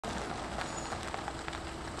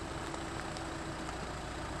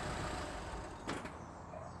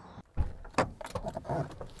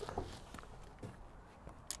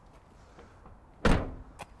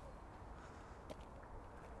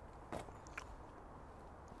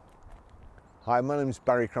Hi, my name is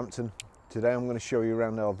Barrie Crampton. Today I'm going to show you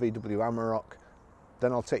around our VW Amarok,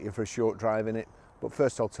 then I'll take you for a short drive in it, but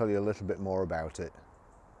first I'll tell you a little bit more about it.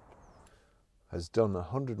 Has done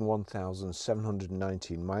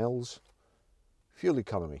 101,719 miles. Fuel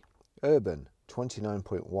economy, urban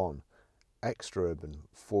 29.1, extra urban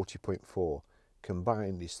 40.4,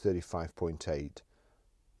 combined is 35.8,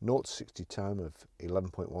 0 to 60 time of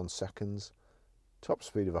 11.1 seconds, top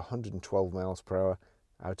speed of 112 miles per hour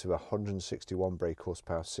out of a 161 brake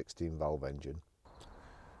horsepower 16 valve engine.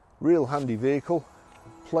 Real handy vehicle,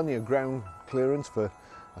 plenty of ground clearance for,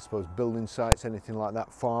 I suppose, building sites, anything like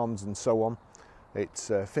that, farms and so on.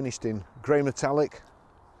 It's finished in grey metallic.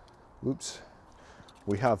 Oops.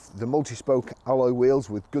 We have the multi-spoke alloy wheels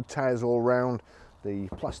with good tyres all round, the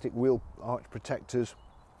plastic wheel arch protectors,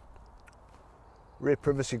 rear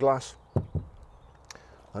privacy glass,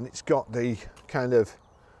 and it's got the kind of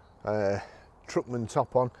truckman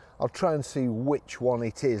top on. I'll try and see which one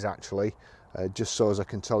it is actually, just so as I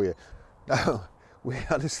can tell you. Now, we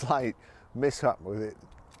had a slight mishap with it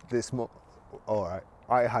this morning. Alright,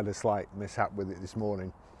 I had a slight mishap with it this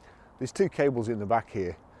morning. There's two cables in the back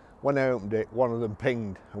here. When I opened it, one of them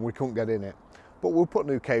pinged and we couldn't get in it. But we'll put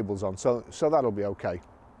new cables on, so that'll be okay.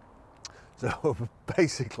 So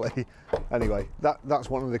basically, anyway, that's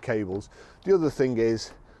one of the cables. The other thing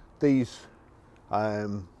is these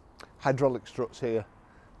hydraulic struts here,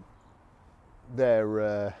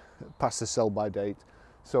 they're past the sell by date,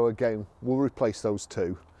 so again we'll replace those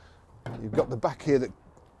two. You've got the back here that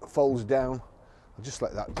folds down. I'll just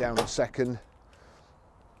let that down a second.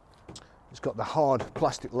 It's got the hard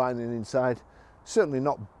plastic lining inside, certainly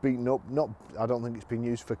not beaten up, I don't think it's been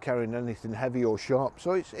used for carrying anything heavy or sharp,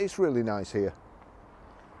 so it's really nice here.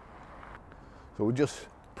 So we'll just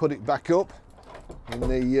put it back up in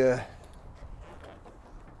the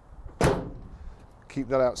keep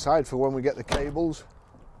that outside for when we get the cables.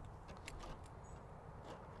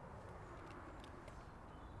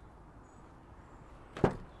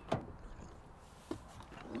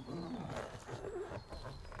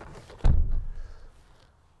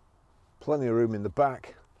 Plenty of room in the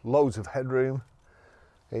back, loads of headroom.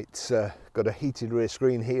 It's got a heated rear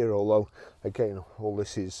screen here, although again all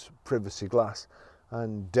this is privacy glass,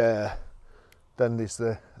 and then there's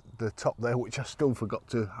the top there, which I still forgot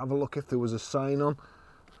to have a look if there was a sign on.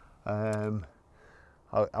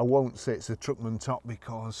 I won't say it's a truckman top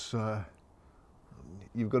because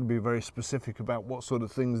you've got to be very specific about what sort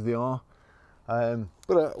of things they are.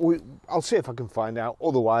 But I'll see if I can find out.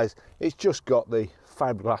 Otherwise, it's just got the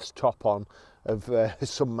fiberglass top on of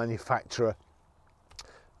some manufacturer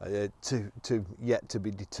to yet to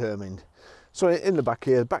be determined. So in the back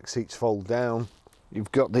here, the back seats fold down.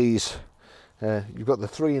 You've got these. You've got the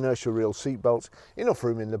 3 inertial reel seat belts. Enough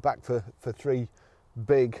room in the back for 3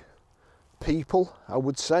 big people, I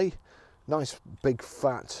would say. Nice big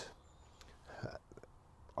fat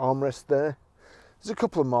armrest there. There's a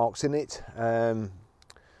couple of marks in it. I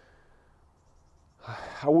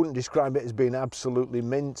wouldn't describe it as being absolutely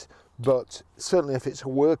mint, but certainly if it's a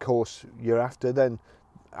workhorse you're after, then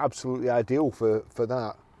absolutely ideal for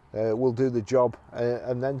that. We'll do the job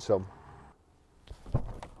and then some.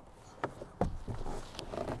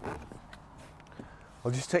 I'll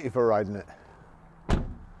just take you for a ride in it.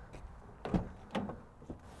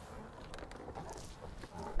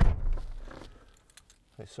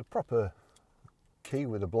 It's a proper key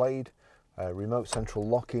with a blade, remote central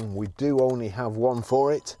locking. We do only have one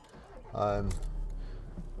for it.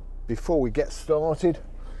 Before we get started,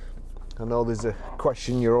 I know there's a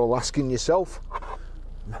question you're all asking yourself.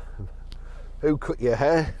 Who cut your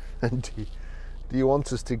hair? And do you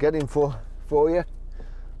want us to get him for you?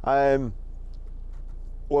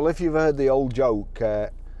 Well, if you've heard the old joke,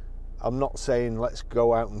 I'm not saying let's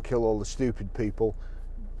go out and kill all the stupid people.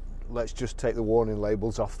 Let's just take the warning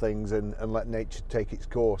labels off things and let nature take its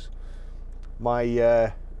course.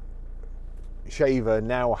 My shaver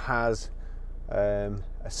now has a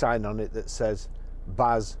sign on it that says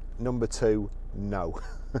Baz #2 no.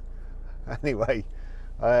 Anyway,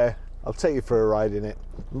 I'll take you for a ride in it.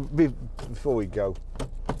 Before we go,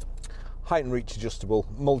 height and reach adjustable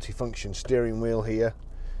multifunction steering wheel here.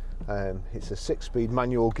 It's a 6-speed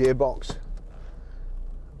manual gearbox.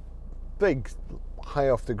 Big, high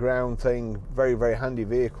off the ground thing, very, very handy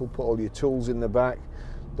vehicle. Put all your tools in the back.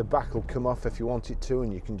 The back will come off if you want it to,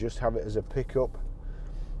 and you can just have it as a pickup.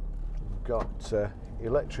 We've got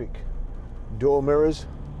electric door mirrors,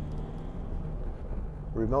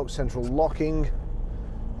 remote central locking.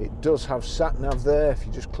 It does have sat nav there. If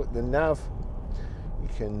you just click the nav, you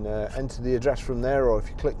can enter the address from there, or if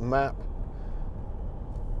you click map,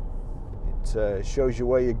 it shows you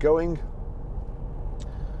where you're going.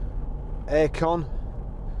 aircon.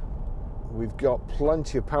 We've got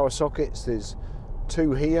plenty of power sockets. There's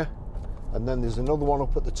 2 here, and then there's another one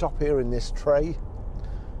up at the top here in this tray.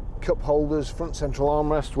 Cup holders, front central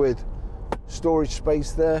armrest with storage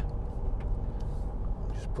space there.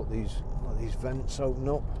 Just put these, let these vents open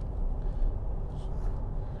up,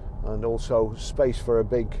 and also space for a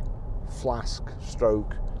big flask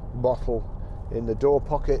stroke bottle in the door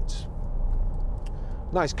pockets.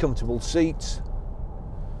 Nice comfortable seats.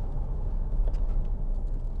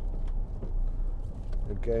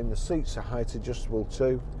 Again, the seats are height adjustable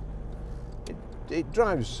too. It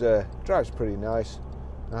drives pretty nice,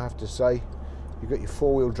 I have to say. You've got your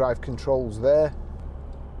 4-wheel drive controls there.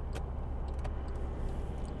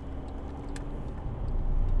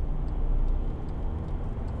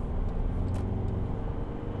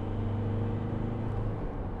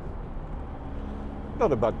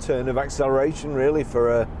 Not a bad turn of acceleration really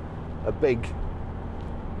for a big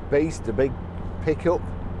beast, a big pickup.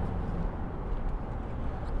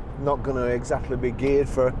 Not going to exactly be geared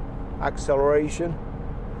for acceleration,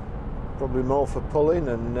 probably more for pulling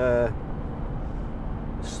and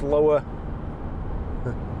slower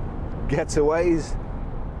getaways.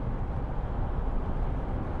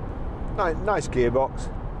 Nice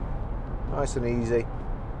gearbox, nice and easy,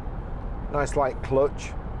 nice light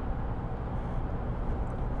clutch.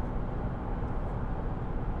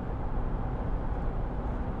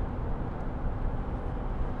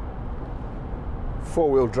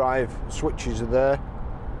 Four-wheel drive switches are there.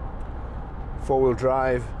 4-wheel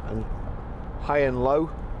drive and high and low.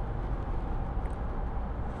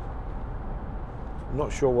 I'm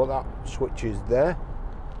not sure what that switch is there.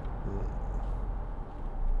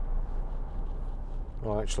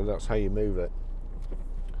 Oh, actually that's how you move it.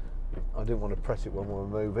 I didn't want to press it when we were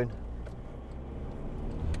moving.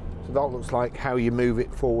 So that looks like how you move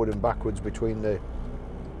it forward and backwards between the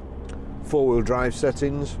 4-wheel drive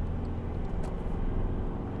settings.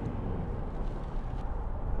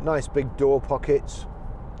 Nice big door pockets.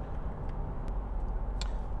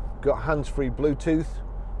 Got hands-free Bluetooth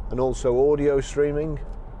and also audio streaming.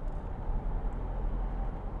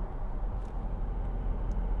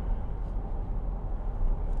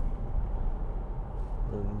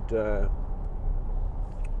 And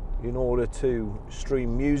in order to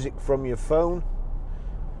stream music from your phone,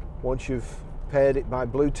 once you've paired it by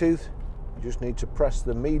Bluetooth, you just need to press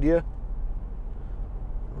the media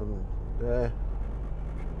and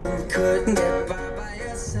couldn't get by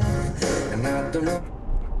yourself, and I don't know.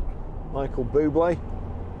 Michael Bublé.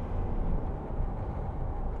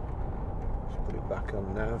 Let's put it back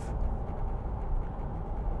on nav.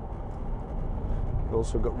 We've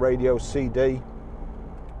also got radio CD.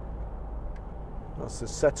 That's the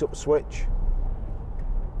setup switch.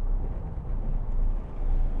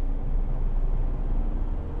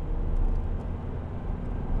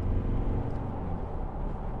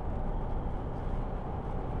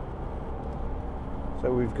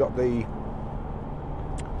 So we've got the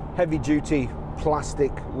heavy-duty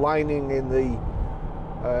plastic lining in the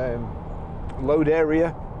load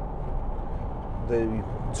area. The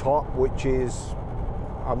top, which is,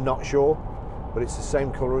 I'm not sure, but it's the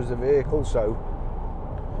same colour as the vehicle, so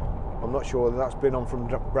I'm not sure whether that's been on from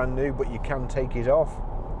brand new, but you can take it off.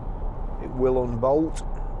 It will unbolt.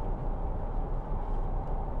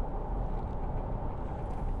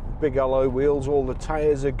 Big alloy wheels, all the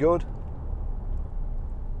tyres are good.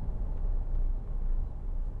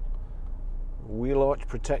 Wheel arch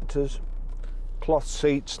protectors, cloth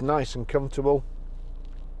seats, nice and comfortable.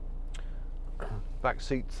 Back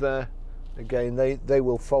seats there, again they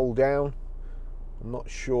will fold down. I'm not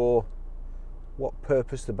sure what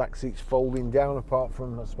purpose the back seat's folding down, apart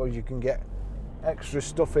from I suppose you can get extra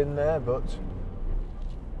stuff in there, but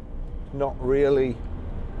not really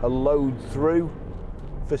a load through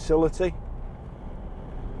facility.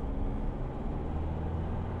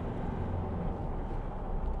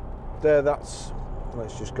 There, that's,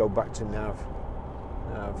 let's just go back to nav.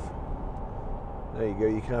 There you go,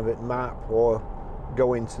 you can have it map or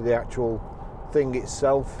go into the actual thing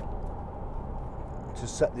itself to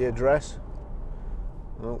set the address.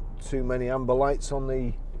 Not too many amber lights on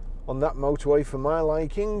that motorway for my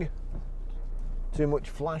liking. Too much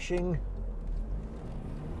flashing.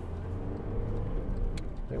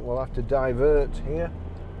 I think we'll have to divert here.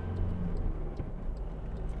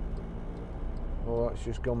 Well, that's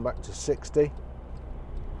just gone back to 60.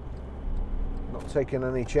 Not taking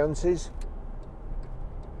any chances.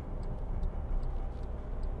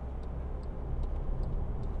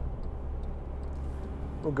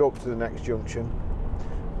 We'll go up to the next junction.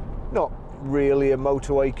 Not really a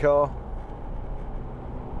motorway car.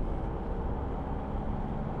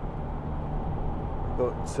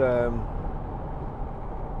 but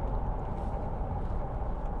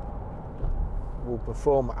will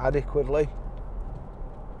perform adequately.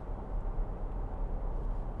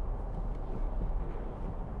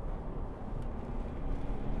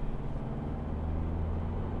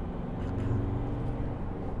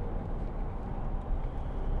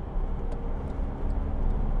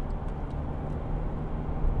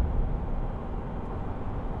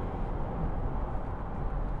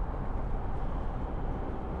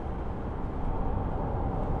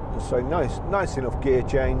 So nice enough gear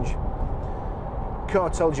change. Car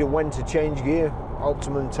tells you when to change gear,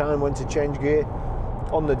 optimum time when to change gear.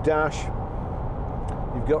 On the dash,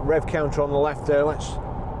 you've got rev counter on the left there. Let's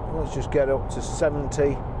just get up to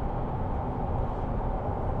 70.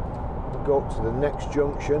 We'll go up to the next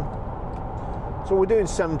junction. So we're doing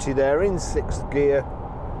 70 there in 6th gear,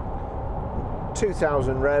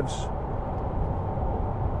 2,000 revs.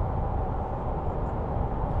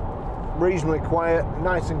 Reasonably quiet,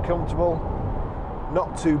 nice and comfortable,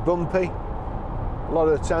 not too bumpy. A lot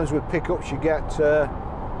of the times with pickups you get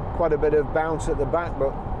quite a bit of bounce at the back,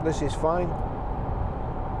 but this is fine.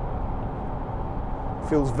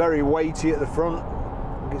 Feels very weighty at the front.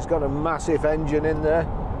 It's got a massive engine in there.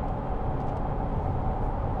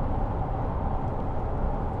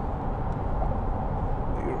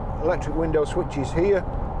 Your electric window switches here.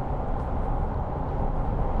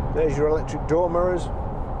 There's your electric door mirrors.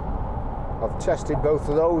 I've tested both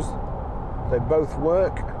of those. They both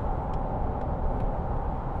work.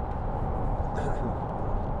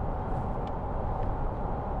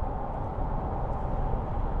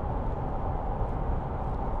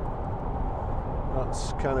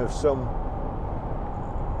 That's kind of some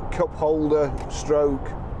cup holder stroke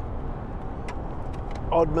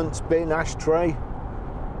oddments bin, ashtray,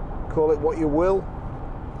 call it what you will.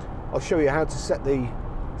 I'll show you how to set the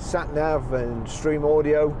sat nav and stream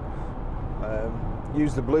audio.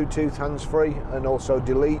 Use the Bluetooth hands-free and also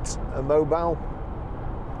delete a mobile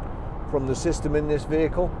from the system in this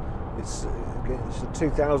vehicle. It's a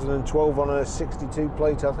 2012 on a 62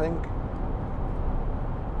 plate, I think.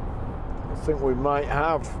 I think we might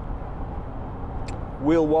have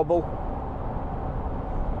wheel wobble.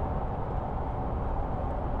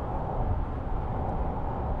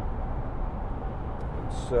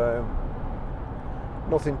 It's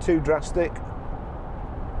nothing too drastic.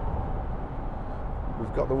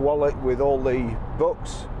 We've got the wallet with all the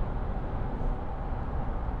books.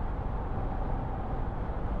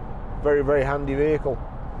 Very, very handy vehicle.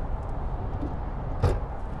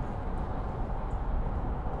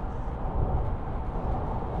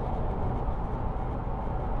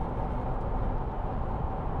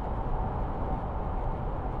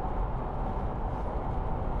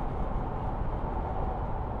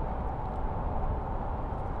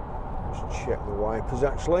 Just check the wipers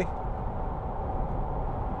actually.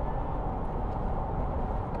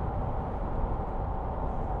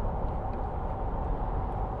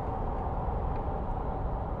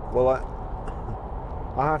 Well,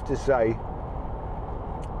 I have to say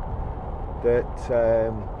that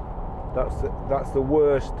that's the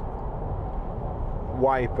worst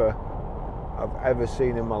wiper I've ever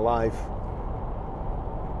seen in my life.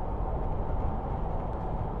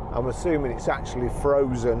 I'm assuming it's actually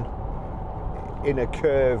frozen in a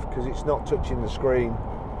curve because it's not touching the screen.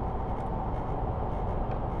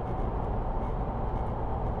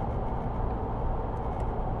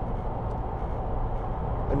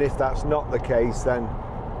 And if that's not the case, then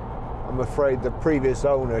I'm afraid the previous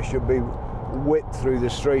owner should be whipped through the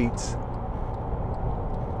streets.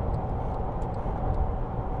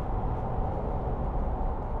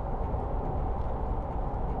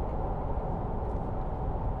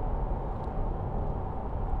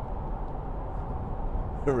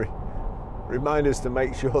 Remind us to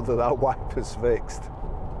make sure that that wiper's fixed.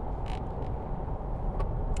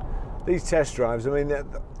 These test drives, I mean,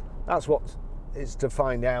 that's what it's to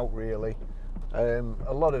find out really. A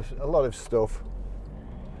lot of stuff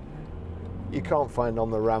you can't find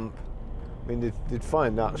on the ramp. I mean, they'd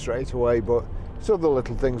find that straight away, but it's other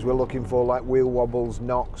little things we're looking for, like wheel wobbles,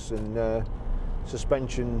 knocks, and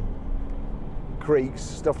suspension creaks,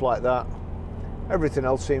 stuff like that. Everything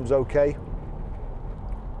else seems okay.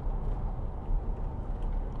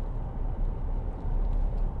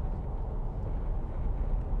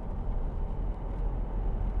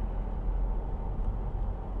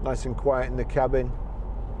 Nice and quiet in the cabin.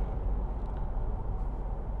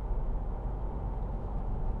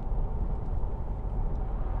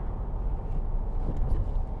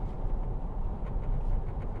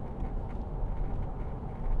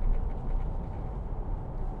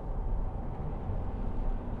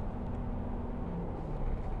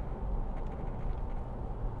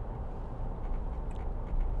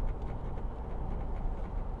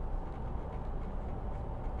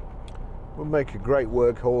 would make a great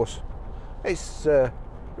workhorse. It's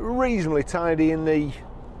reasonably tidy in the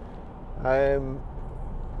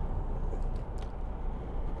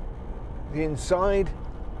inside.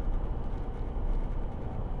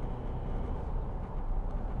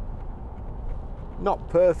 Not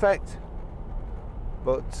perfect,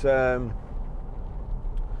 but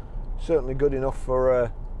certainly good enough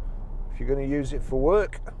for if you're going to use it for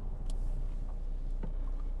work,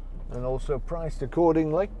 and also priced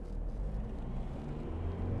accordingly.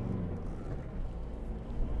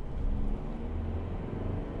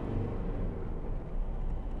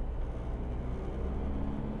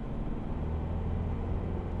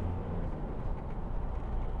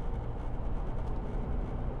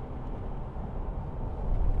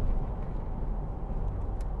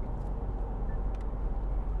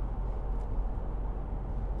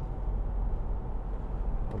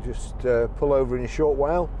 Just pull over in a short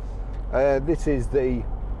while. This is the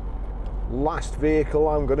last vehicle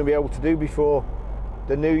I'm going to be able to do before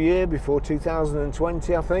the new year, before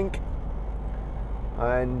 2020, I think.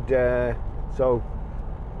 And so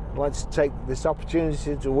let's take this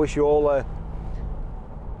opportunity to wish you all a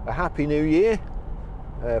happy new year,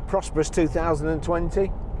 prosperous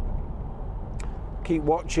 2020. Keep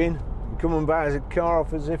watching, come and buy us a car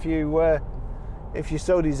off us if you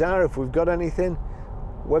so desire, if we've got anything.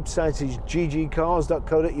 Website is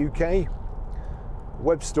ggcars.co.uk.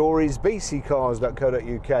 Web store is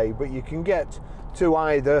bccars.co.uk, but you can get to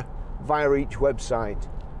either via each website.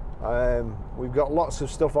 We've got lots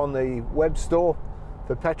of stuff on the web store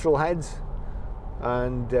for petrol heads,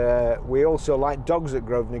 and we also like dogs at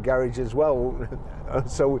Grosvenor Garage as well.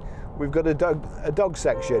 So we've got a dog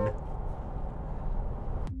section.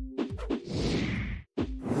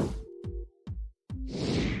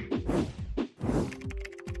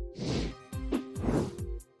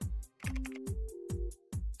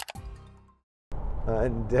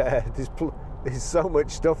 And there's so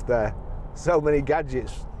much stuff there, so many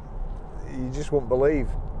gadgets, you just won't believe.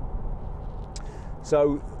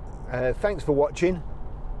 So thanks for watching.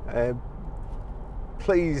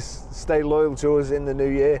 Please stay loyal to us in the new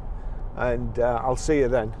year, and I'll see you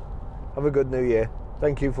then. Have a good new year.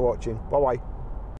 Thank you for watching. Bye bye.